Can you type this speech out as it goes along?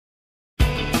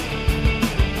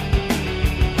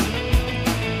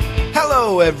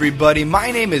Hello, everybody. My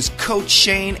name is Coach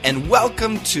Shane, and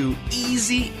welcome to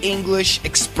Easy English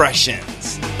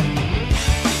Expressions.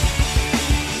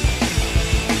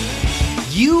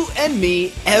 You and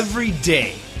me every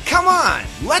day. Come on,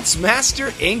 let's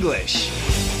master English.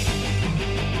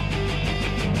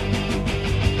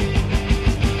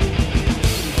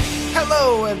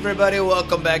 Hello, everybody.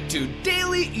 Welcome back to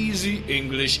Daily Easy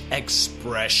English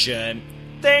Expression.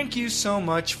 Thank you so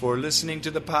much for listening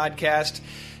to the podcast.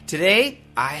 Today,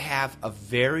 I have a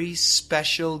very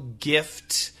special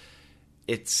gift.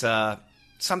 It's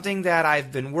something that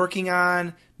I've been working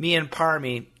on, me and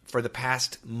Parmi, for the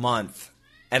past month.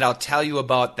 And I'll tell you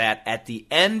about that at the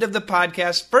end of the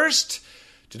podcast. First,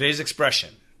 today's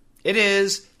expression. It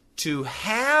is to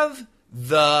have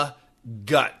the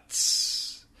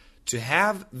guts. To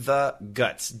have the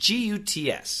guts.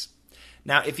 G-U-T-S.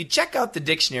 Now, if you check out the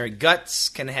dictionary, guts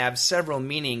can have several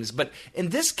meanings, but in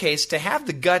this case, to have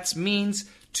the guts means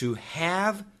to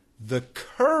have the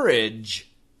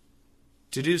courage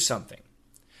to do something.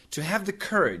 To have the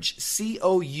courage,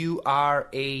 C-O-U-R-A-G-E.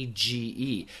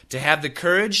 To have the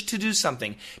courage to do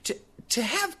something. To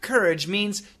have courage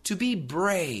means to be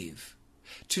brave,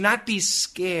 to not be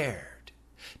scared,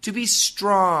 to be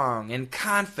strong and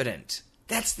confident.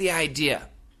 That's the idea.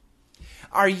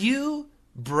 Are you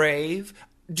brave?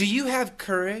 Do you have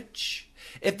courage?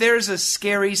 If there's a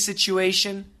scary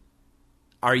situation,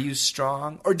 are you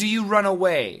strong? Or do you run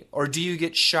away? Or do you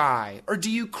get shy? Or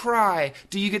do you cry?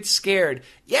 Do you get scared?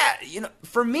 Yeah,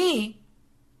 for me,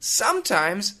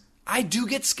 sometimes I do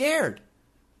get scared.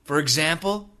 For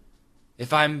example,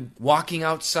 if I'm walking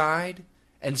outside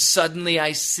and suddenly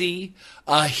I see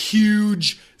a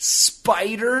huge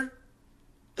spider,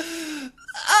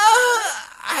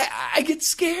 I get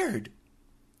scared.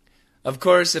 Of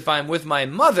course, if I'm with my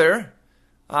mother,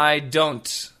 I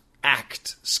don't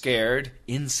act scared.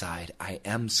 Inside, I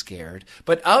am scared.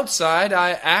 But outside,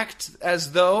 I act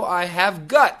as though I have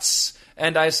guts.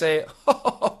 And I say,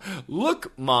 oh,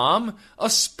 look, Mom,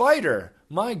 a spider.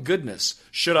 My goodness,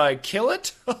 should I kill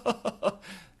it?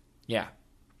 Yeah,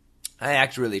 I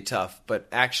act really tough. But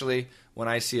actually, when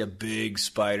I see a big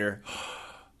spider,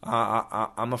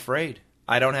 I'm afraid.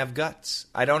 I don't have guts.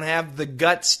 I don't have the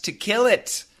guts to kill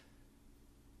it.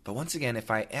 But once again,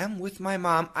 if I am with my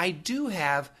mom, I do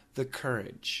have the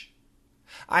courage.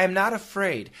 I am not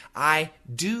afraid. I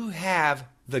do have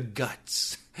the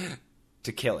guts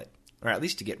to kill it, or at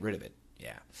least to get rid of it.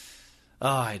 Yeah.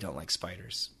 Oh, I don't like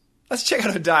spiders. Let's check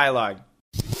out a dialogue.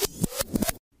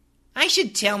 I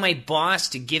should tell my boss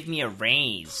to give me a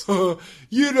raise.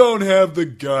 You don't have the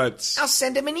guts. I'll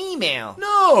send him an email.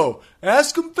 No,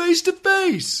 ask him face to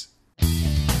face.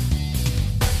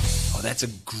 Oh, that's a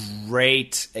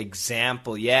great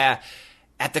example. Yeah,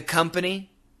 at the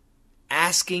company,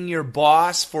 asking your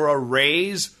boss for a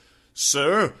raise.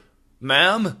 Sir,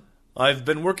 ma'am, I've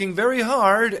been working very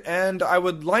hard, and I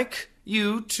would like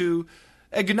you to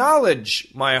acknowledge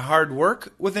my hard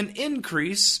work with an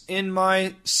increase in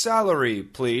my salary,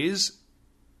 please.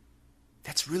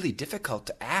 That's really difficult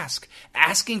to ask.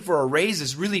 Asking for a raise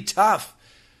is really tough.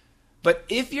 But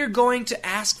if you're going to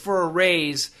ask for a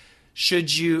raise,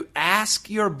 should you ask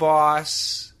your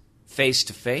boss face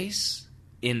to face,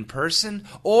 in person,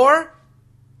 or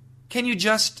can you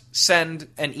just send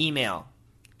an email?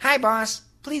 Hi, boss,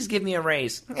 please give me a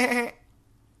raise.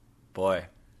 Boy.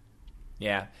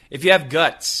 Yeah, if you have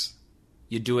guts,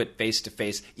 you do it face to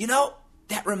face.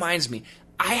 That reminds me.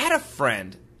 I had a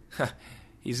friend.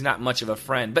 He's not much of a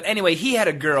friend. But anyway, he had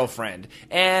a girlfriend.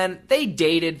 And they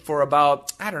dated for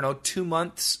about, 2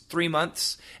 months, 3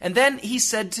 months. And then he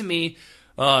said to me,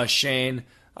 "Oh, Shane,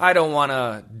 I don't want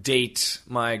to date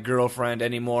my girlfriend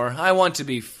anymore. I want to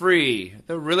be free.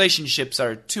 The relationships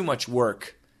are too much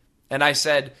work." And I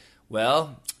said,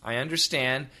 "Well, I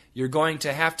understand. You're going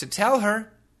to have to tell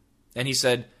her." And he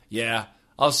said, "Yeah,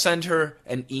 I'll send her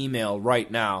an email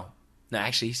right now." No,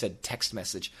 actually, he said text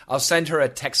message. "I'll send her a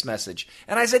text message."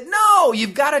 And I said, "No,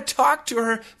 you've got to talk to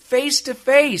her face to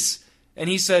face." And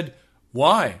he said,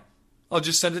 "Why? I'll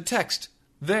just send a text.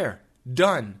 There,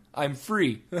 done. I'm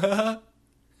free." Oh,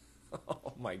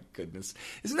 my goodness.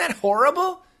 Isn't that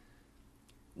horrible?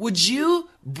 Would you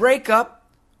break up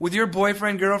with your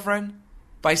boyfriend, girlfriend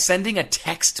by sending a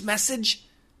text message?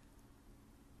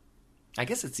 I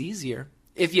guess it's easier.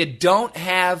 If you don't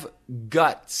have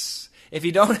guts, if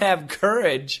you don't have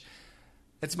courage,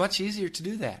 it's much easier to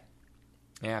do that.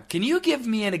 Yeah. Can you give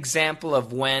me an example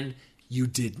of when you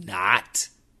did not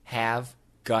have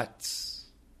guts?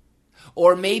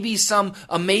 Or maybe some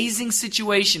amazing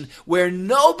situation where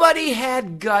nobody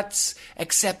had guts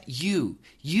except you.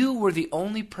 You were the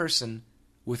only person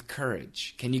with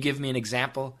courage. Can you give me an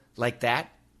example like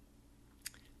that?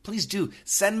 Please do.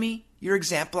 Send me your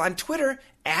example on Twitter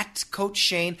at Coach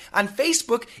Shane, on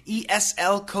Facebook,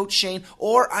 ESL Coach Shane,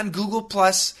 or on Google+.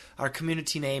 Our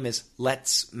community name is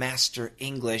Let's Master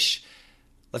English.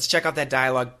 Let's check out that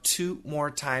dialogue 2 more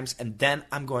times, and then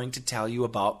I'm going to tell you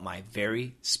about my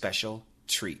very special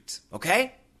treat.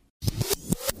 Okay?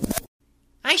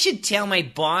 I should tell my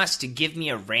boss to give me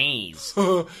a raise.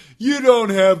 You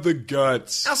don't have the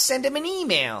guts. I'll send him an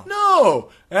email. No,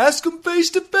 ask him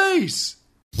face to face.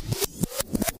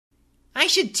 I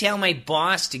should tell my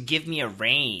boss to give me a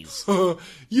raise.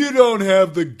 You don't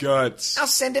have the guts. I'll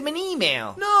send him an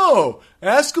email. No,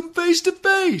 ask him face to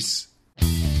face.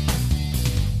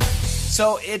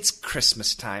 So it's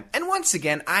Christmas time, and once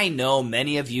again, I know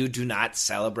many of you do not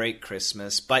celebrate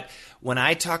Christmas, but when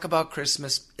I talk about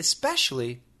Christmas,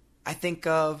 especially, I think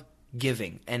of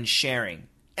giving and sharing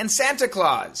and Santa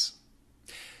Claus.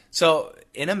 So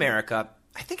in America,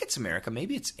 I think it's America,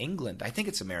 maybe it's England, I think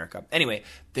it's America. Anyway,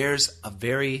 there's a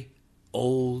very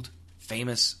old,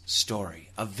 famous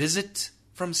story, A Visit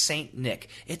from St. Nick.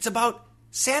 It's about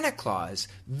Santa Claus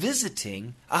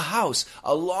visiting a house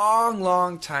a long,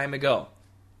 long time ago.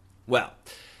 Well,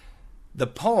 the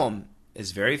poem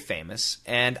is very famous,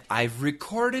 and I've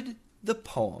recorded the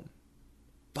poem.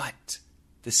 But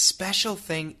the special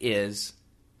thing is,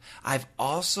 I've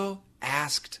also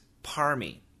asked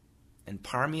Parmy, and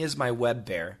Parmy is my web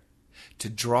bear, to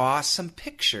draw some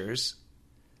pictures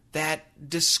that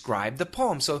describe the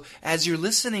poem. So as you're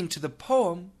listening to the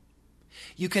poem,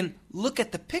 you can look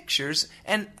at the pictures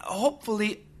and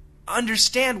hopefully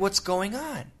understand what's going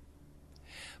on.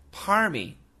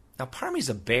 Parmy. Now, Parmy's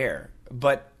a bear,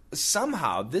 but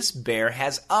somehow this bear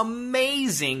has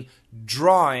amazing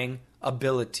drawing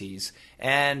abilities.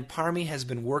 And Parmy has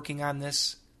been working on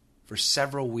this for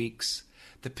several weeks.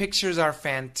 The pictures are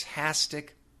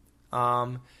fantastic.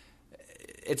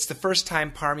 It's the first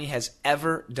time Parmy has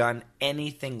ever done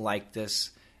anything like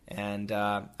this, and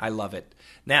I love it.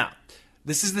 Now,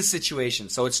 this is the situation.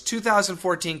 So it's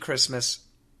 2014 Christmas.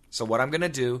 So what I'm going to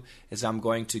do is I'm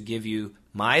going to give you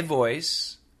my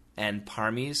voice and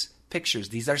Parmy's pictures.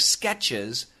 These are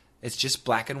sketches. It's just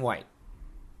black and white.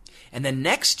 And then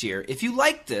next year, if you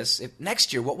like this,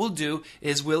 next year what we'll do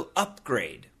is we'll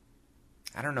upgrade.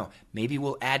 I don't know, maybe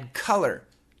we'll add color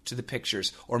to the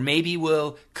pictures, or maybe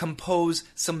we'll compose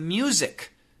some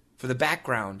music for the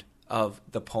background of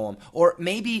the poem, or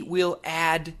maybe we'll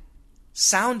add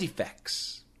sound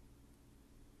effects.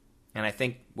 And I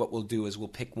think what we'll do is we'll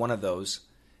pick one of those,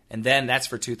 and then that's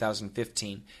for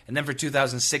 2015. And then for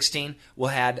 2016, we'll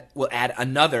add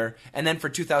another, and then for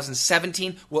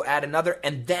 2017, we'll add another,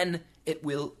 and then it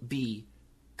will be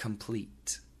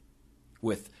complete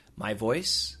with my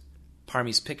voice,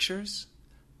 Parmy's pictures,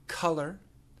 color,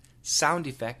 sound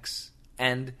effects,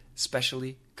 and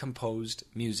specially composed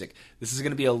music. This is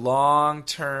going to be a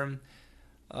long-term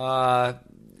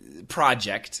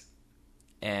project,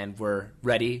 and we're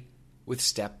ready with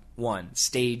step 1,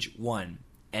 stage 1,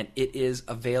 and it is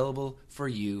available for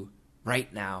you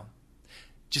right now.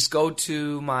 Just go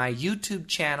to my YouTube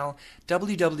channel,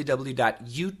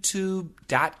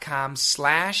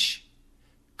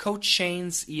 www.youtube.com/Coach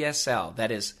Shane's ESL.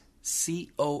 That is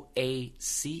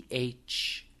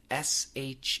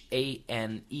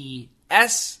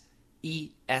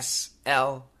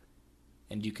CoachShaneESESL.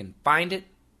 And you can find it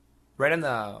right on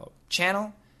the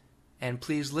channel. And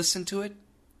please listen to it,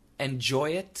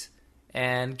 enjoy it,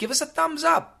 and give us a thumbs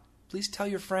up. Please tell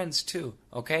your friends too,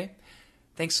 okay?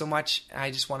 Thanks so much. I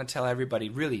just want to tell everybody,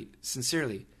 really,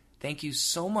 sincerely, thank you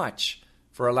so much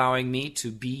for allowing me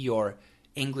to be your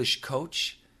English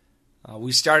coach.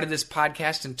 We started this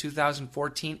podcast in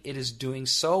 2014. It is doing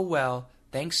so well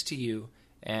thanks to you.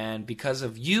 And because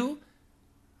of you,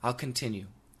 I'll continue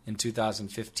in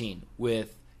 2015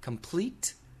 with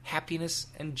complete happiness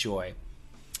and joy.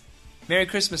 Merry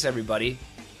Christmas, everybody.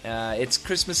 It's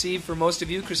Christmas Eve for most of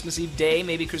you, Christmas Eve day,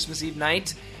 maybe Christmas Eve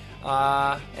night.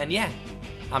 And yeah,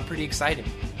 I'm pretty excited.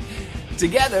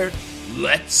 Together,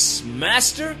 let's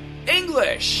master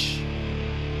English!